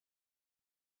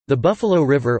The Buffalo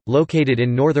River, located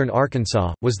in northern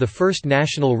Arkansas, was the first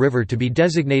national river to be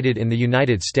designated in the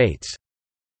United States.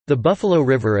 The Buffalo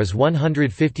River is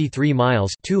 153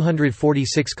 miles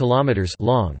 (246 kilometers)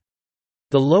 long.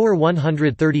 The lower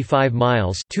 135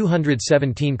 miles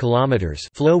 (217 kilometers)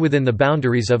 flow within the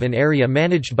boundaries of an area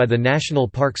managed by the National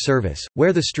Park Service,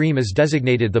 where the stream is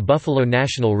designated the Buffalo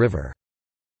National River.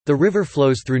 The river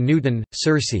flows through Newton,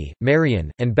 Searcy, Marion,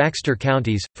 and Baxter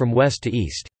counties, from west to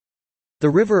east. The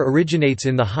river originates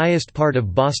in the highest part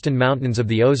of Boston Mountains of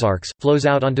the Ozarks, flows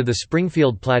out onto the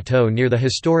Springfield Plateau near the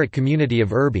historic community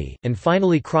of Irby, and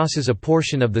finally crosses a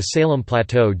portion of the Salem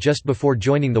Plateau just before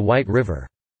joining the White River.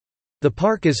 The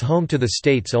park is home to the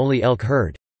state's only elk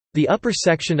herd. The upper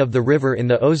section of the river in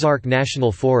the Ozark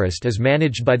National Forest is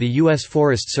managed by the U.S.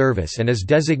 Forest Service and is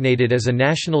designated as a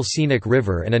National Scenic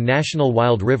River and a National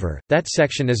Wild River. That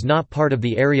section is not part of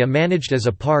the area managed as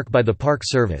a park by the Park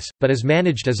Service, but is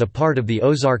managed as a part of the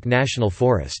Ozark National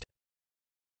Forest.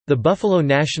 The Buffalo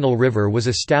National River was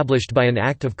established by an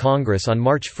Act of Congress on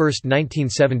March 1,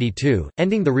 1972,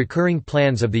 ending the recurring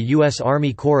plans of the U.S.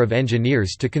 Army Corps of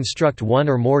Engineers to construct one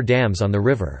or more dams on the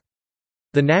river.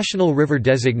 The National River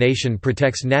designation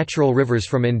protects natural rivers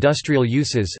from industrial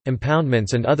uses,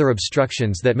 impoundments and other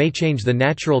obstructions that may change the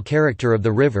natural character of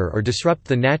the river or disrupt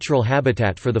the natural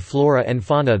habitat for the flora and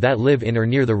fauna that live in or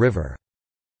near the river.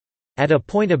 At a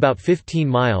point about 15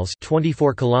 miles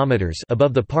 (24 kilometers)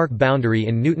 above the park boundary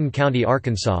in Newton County,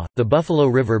 Arkansas, the Buffalo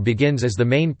River begins as the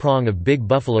main prong of Big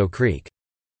Buffalo Creek.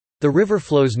 The river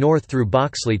flows north through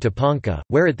Boxley to Ponca,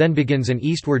 where it then begins an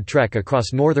eastward trek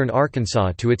across northern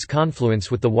Arkansas to its confluence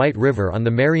with the White River on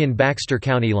the Marion-Baxter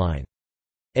County line.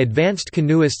 Advanced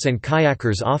canoeists and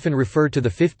kayakers often refer to the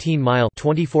 15-mile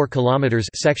 (24 kilometers)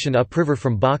 section upriver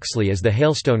from Boxley as the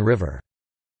Hailstone River.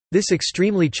 This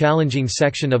extremely challenging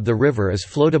section of the river is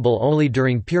floatable only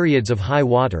during periods of high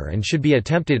water and should be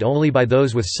attempted only by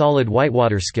those with solid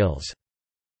whitewater skills.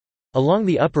 Along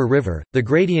the upper river, the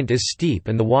gradient is steep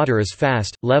and the water is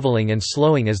fast, leveling and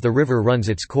slowing as the river runs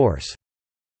its course.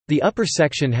 The upper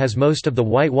section has most of the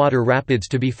whitewater rapids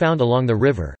to be found along the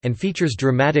river, and features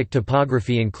dramatic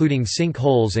topography including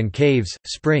sinkholes and caves,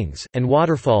 springs, and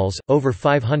waterfalls, over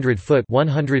 500-foot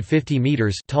 (150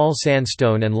 meters) tall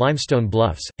sandstone and limestone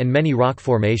bluffs, and many rock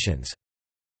formations.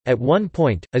 At one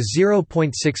point, a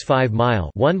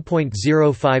 0.65-mile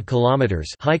 (1.05 kilometers)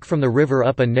 hike from the river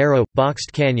up a narrow,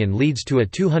 boxed canyon leads to a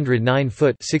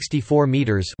 209-foot (64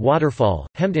 meters) waterfall,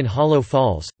 hemmed in Hollow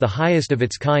Falls, the highest of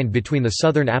its kind between the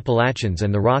southern Appalachians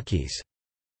and the Rockies.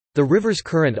 The river's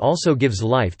current also gives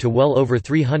life to well over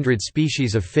 300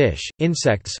 species of fish,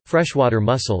 insects, freshwater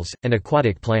mussels, and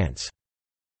aquatic plants.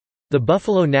 The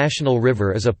Buffalo National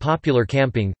River is a popular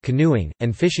camping, canoeing,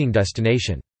 and fishing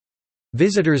destination.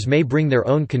 Visitors may bring their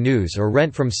own canoes or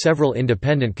rent from several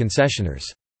independent concessionaires.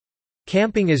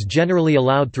 Camping is generally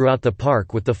allowed throughout the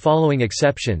park with the following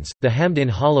exceptions: the hemmed-in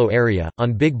hollow area,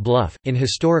 on Big Bluff, in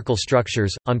historical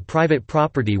structures, on private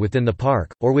property within the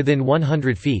park, or within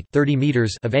 100 feet (30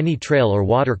 meters) of any trail or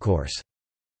watercourse.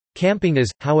 Camping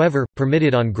is, however,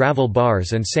 permitted on gravel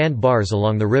bars and sand bars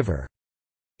along the river.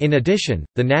 In addition,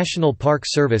 the National Park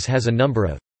Service has a number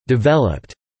of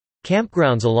developed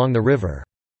campgrounds along the river.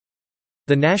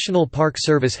 The National Park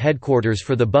Service headquarters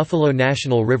for the Buffalo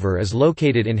National River is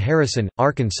located in Harrison,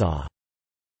 Arkansas.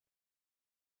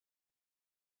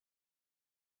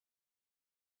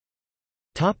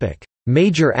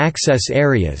 Major access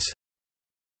areas.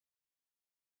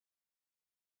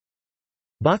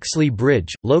 Boxley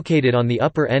Bridge, located on the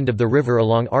upper end of the river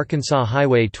along Arkansas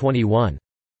Highway 21.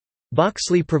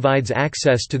 Boxley provides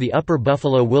access to the Upper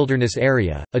Buffalo Wilderness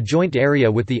Area, a joint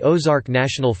area with the Ozark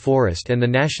National Forest and the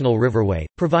National Riverway,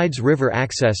 provides river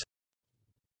access.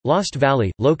 Lost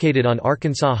Valley, located on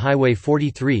Arkansas Highway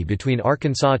 43 between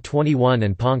Arkansas 21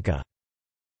 and Ponca.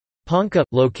 Ponca,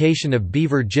 location of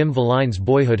Beaver Jim Valine's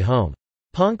boyhood home.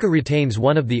 Ponca retains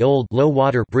one of the old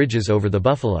low-water bridges over the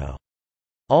Buffalo.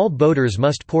 All boaters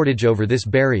must portage over this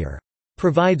barrier.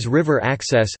 Provides river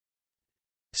access.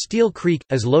 Steel Creek,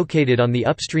 is located on the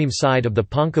upstream side of the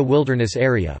Ponca Wilderness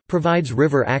Area, provides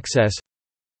river access.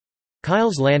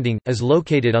 Kyle's Landing, is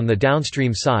located on the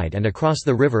downstream side and across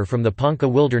the river from the Ponca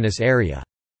Wilderness Area.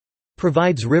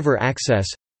 Provides river access.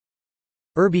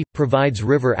 Irby, provides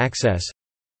river access.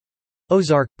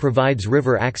 Ozark, provides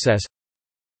river access.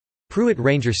 Pruitt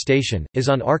Ranger Station, is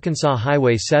on Arkansas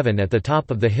Highway 7 at the top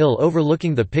of the hill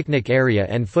overlooking the picnic area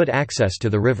and foot access to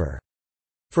the river.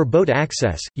 For boat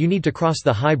access, you need to cross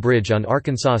the high bridge on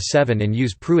Arkansas 7 and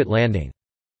use Pruitt Landing.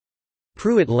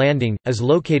 Pruitt Landing, is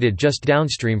located just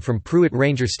downstream from Pruitt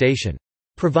Ranger Station.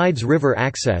 Provides river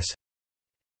access.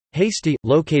 Hasty,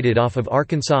 located off of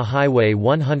Arkansas Highway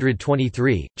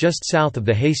 123, just south of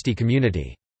the Hasty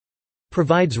community.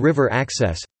 Provides river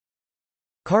access.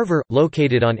 Carver,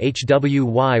 located on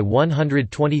HWY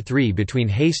 123 between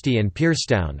Hasty and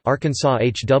Piercestown, Arkansas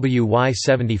HWY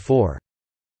 74.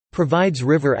 Provides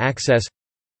river access.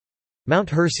 Mount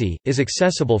Hersey, is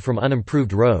accessible from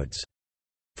unimproved roads.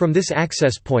 From this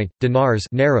access point, Dinars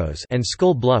Narrows and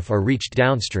Skull Bluff are reached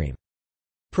downstream.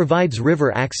 Provides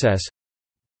river access.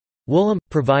 Woolham,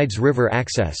 provides river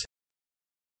access.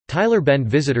 Tyler Bend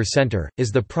Visitor Center, is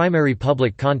the primary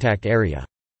public contact area.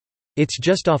 It's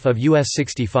just off of US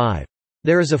 65.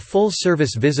 There is a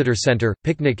full-service visitor center,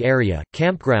 picnic area,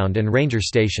 campground and ranger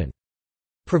station.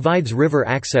 Provides river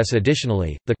access.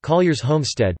 Additionally, the Collier's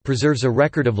Homestead preserves a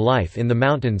record of life in the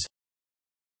mountains.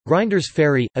 Grinders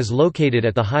Ferry, is located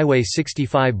at the Highway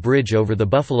 65 bridge over the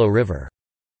Buffalo River.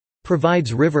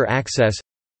 Provides river access.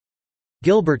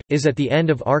 Gilbert, is at the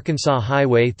end of Arkansas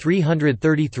Highway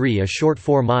 333, a short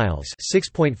 4 miles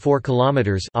 (6.4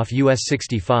 kilometers) off US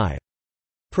 65.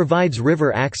 Provides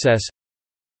river access.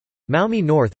 Maumee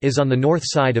North, is on the north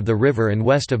side of the river and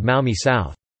west of Maumee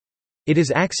South. It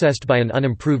is accessed by an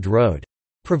unimproved road.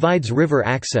 Provides river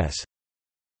access.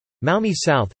 Maumee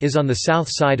South, is on the south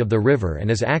side of the river and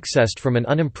is accessed from an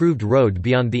unimproved road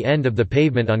beyond the end of the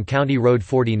pavement on County Road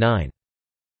 49.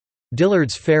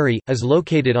 Dillard's Ferry, is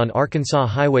located on Arkansas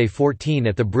Highway 14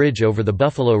 at the bridge over the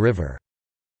Buffalo River.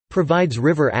 Provides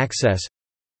river access.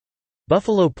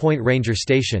 Buffalo Point Ranger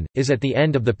Station, is at the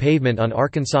end of the pavement on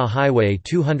Arkansas Highway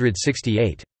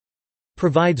 268.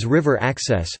 Provides river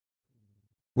access.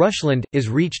 Rushland, is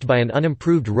reached by an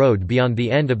unimproved road beyond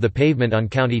the end of the pavement on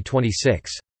County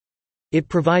 26. It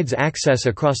provides access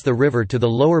across the river to the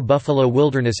lower Buffalo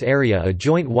Wilderness Area, a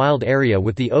joint wild area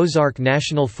with the Ozark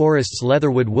National Forest's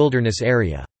Leatherwood Wilderness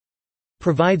Area.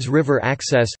 Provides river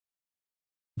access.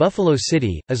 Buffalo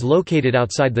City, is located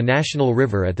outside the National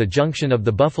River at the junction of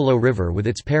the Buffalo River with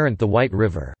its parent the White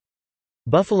River.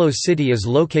 Buffalo City is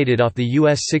located off the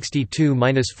US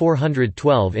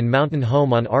 62-412 in Mountain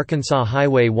Home on Arkansas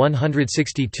Highway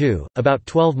 162, about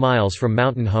 12 miles from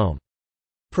Mountain Home.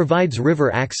 Provides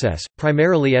river access,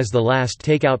 primarily as the last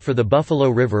takeout for the Buffalo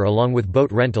River along with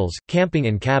boat rentals, camping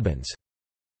and cabins.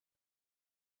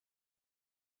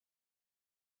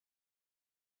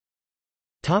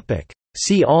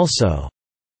 See also: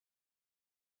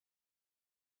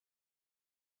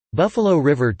 Buffalo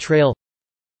River Trail,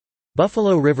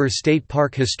 Buffalo River State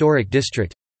Park Historic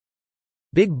District,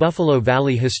 Big Buffalo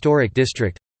Valley Historic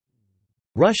District,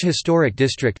 Rush Historic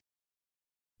District,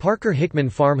 Parker Hickman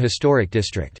Farm Historic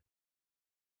District.